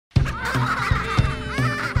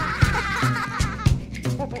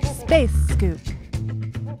Space Scoop.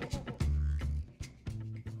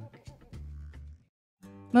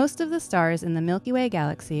 Most of the stars in the Milky Way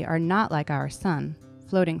galaxy are not like our Sun,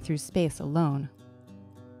 floating through space alone.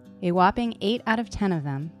 A whopping 8 out of 10 of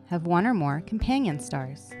them have one or more companion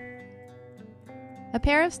stars. A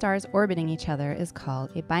pair of stars orbiting each other is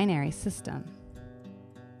called a binary system.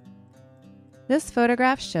 This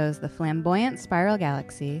photograph shows the flamboyant spiral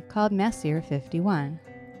galaxy called Messier 51.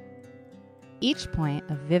 Each point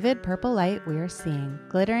of vivid purple light we are seeing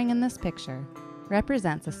glittering in this picture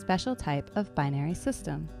represents a special type of binary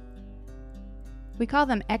system. We call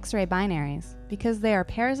them X-ray binaries because they are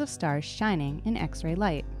pairs of stars shining in X-ray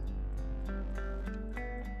light.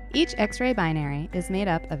 Each X-ray binary is made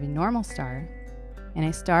up of a normal star and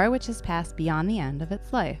a star which has passed beyond the end of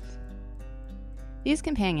its life. These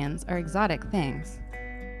companions are exotic things,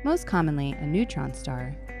 most commonly a neutron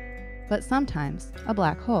star, but sometimes a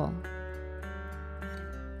black hole.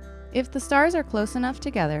 If the stars are close enough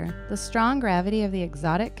together, the strong gravity of the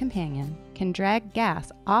exotic companion can drag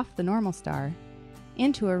gas off the normal star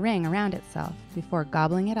into a ring around itself before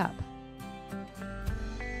gobbling it up.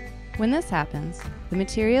 When this happens, the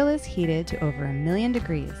material is heated to over 1,000,000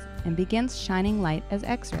 degrees and begins shining light as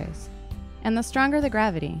X-rays. And the stronger the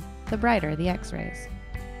gravity, the brighter the X-rays.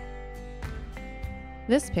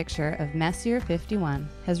 This picture of Messier 51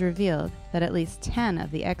 has revealed that at least 10 of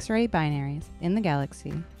the X-ray binaries in the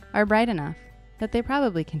galaxy are bright enough that they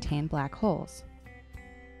probably contain black holes.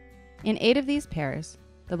 In 8 of these pairs,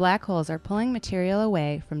 the black holes are pulling material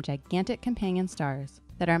away from gigantic companion stars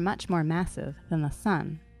that are much more massive than the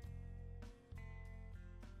Sun.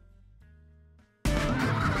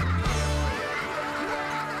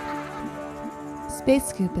 Space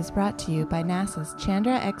Scoop is brought to you by NASA's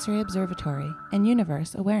Chandra X-ray Observatory and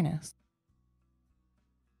Universe Awareness.